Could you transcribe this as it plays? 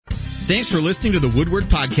Thanks for listening to the Woodward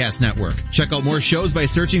Podcast Network. Check out more shows by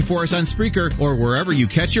searching for us on Spreaker or wherever you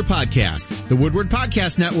catch your podcasts. The Woodward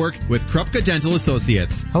Podcast Network with Krupka Dental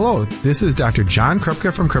Associates. Hello, this is Dr. John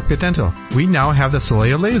Krupka from Krupka Dental. We now have the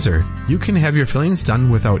Solea laser. You can have your fillings done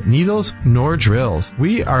without needles nor drills.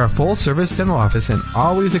 We are a full-service dental office and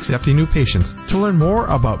always accepting new patients. To learn more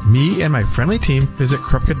about me and my friendly team, visit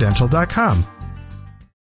KrupkaDental.com.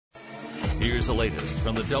 Here's the latest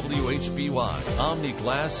from the WHBY Omni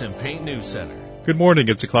Glass and Paint News Center. Good morning.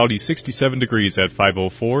 It's a cloudy 67 degrees at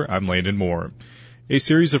 5:04. I'm Landon Moore. A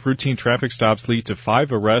series of routine traffic stops lead to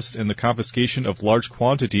 5 arrests and the confiscation of large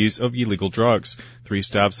quantities of illegal drugs. 3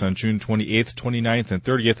 stops on June 28th, 29th, and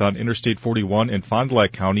 30th on Interstate 41 in Fond du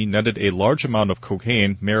Lac County netted a large amount of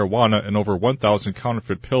cocaine, marijuana, and over 1,000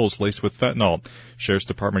 counterfeit pills laced with fentanyl. Sheriff's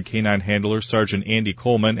Department K-9 handler Sergeant Andy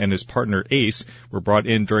Coleman and his partner Ace were brought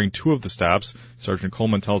in during 2 of the stops. Sergeant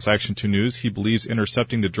Coleman tells Action 2 News he believes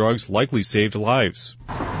intercepting the drugs likely saved lives.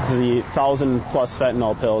 The 1,000-plus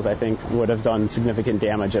fentanyl pills, I think, would have done significant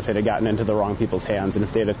damage if it had gotten into the wrong people's hands, and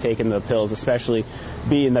if they'd have taken the pills, especially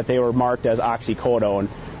being that they were marked as oxycodone,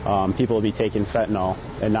 people would be taking fentanyl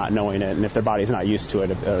and not knowing it, and if their body's not used to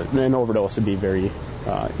it, an overdose would be very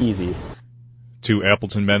easy. 2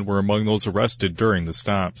 Appleton men were among those arrested during the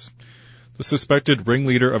stops. The suspected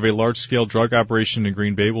ringleader of a large-scale drug operation in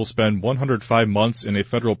Green Bay will spend 105 months in a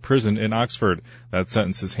federal prison in Oxford. That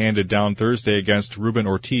sentence is handed down Thursday against Ruben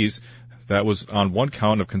Ortiz. That was on 1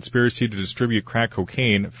 count of conspiracy to distribute crack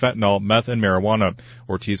cocaine, fentanyl, meth, and marijuana.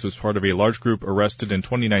 Ortiz was part of a large group arrested in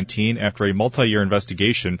 2019 after a multi-year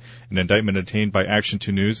investigation. An indictment obtained by Action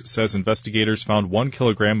 2 News says investigators found 1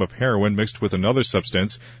 kilogram of heroin mixed with another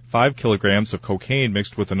substance, 5 kilograms of cocaine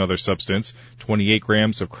mixed with another substance, 28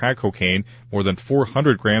 grams of crack cocaine, more than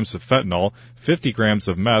 400 grams of fentanyl, 50 grams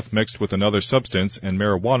of meth mixed with another substance, and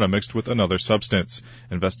marijuana mixed with another substance.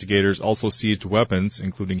 Investigators also seized weapons,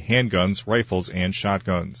 including handguns, rifles, and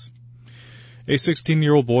shotguns. A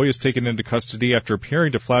 16-year-old boy is taken into custody after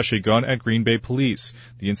appearing to flash a gun at Green Bay police.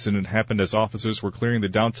 The incident happened as officers were clearing the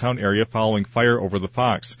downtown area following fire over the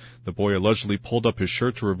Fox. The boy allegedly pulled up his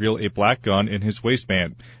shirt to reveal a black gun in his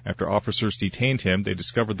waistband. After officers detained him, they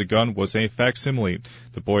discovered the gun was a facsimile.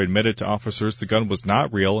 The boy admitted to officers the gun was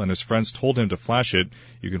not real and his friends told him to flash it.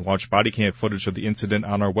 You can watch body cam footage of the incident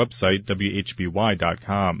on our website,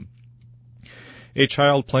 WHBY.com. A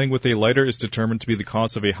child playing with a lighter is determined to be the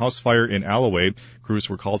cause of a house fire in Alloway. Crews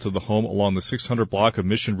were called to the home along the 600 block of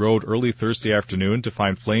Mission Road early Thursday afternoon to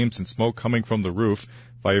find flames and smoke coming from the roof.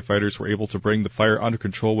 Firefighters were able to bring the fire under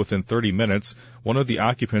control within 30 minutes. One of the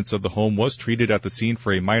occupants of the home was treated at the scene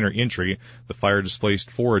for a minor injury. The fire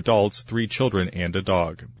displaced 4 adults, 3 children, and a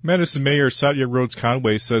dog. Madison Mayor Satya Rhodes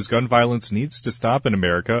Conway says gun violence needs to stop in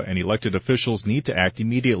America and elected officials need to act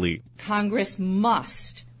immediately. Congress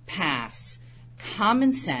must pass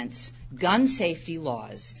common sense gun safety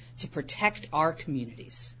laws to protect our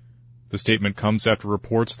communities. The statement comes after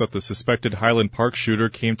reports that the suspected Highland Park shooter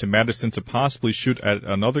came to Madison to possibly shoot at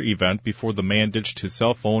another event before the man ditched his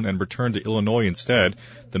cell phone and returned to Illinois instead.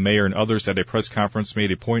 The mayor and others at a press conference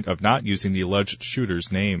made a point of not using the alleged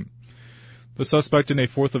shooter's name. The suspect in a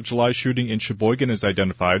 4th of July shooting in Sheboygan is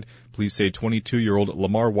identified. Police say 22-year-old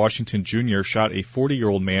Lamar Washington Jr. shot a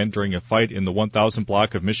 40-year-old man during a fight in the 1000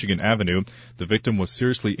 block of Michigan Avenue. The victim was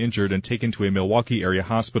seriously injured and taken to a Milwaukee area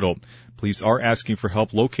hospital. Police are asking for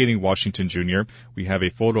help locating Washington Jr. We have a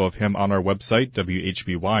photo of him on our website,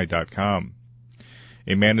 WHBY.com.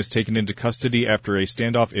 A man is taken into custody after a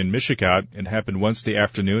standoff in Michigan. It happened Wednesday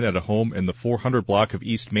afternoon at a home in the 400 block of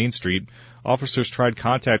East Main Street. Officers tried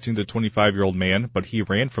contacting the 25-year-old man, but he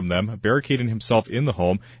ran from them, barricading himself in the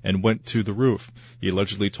home, and went to the roof. He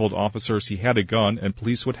allegedly told officers he had a gun and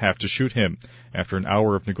police would have to shoot him. After an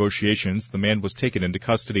hour of negotiations, the man was taken into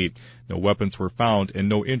custody. No weapons were found and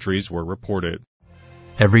no injuries were reported.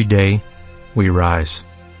 Every day, we rise,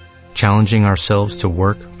 challenging ourselves to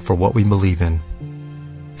work for what we believe in.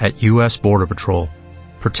 At U.S. Border Patrol,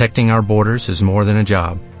 protecting our borders is more than a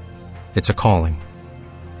job. It's a calling.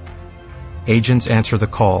 Agents answer the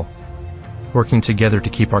call, working together to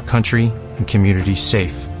keep our country and communities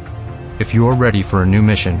safe. If you are ready for a new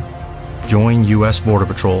mission, join U.S. Border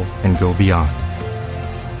Patrol and go beyond.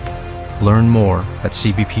 Learn more at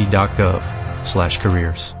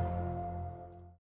cbp.gov/careers.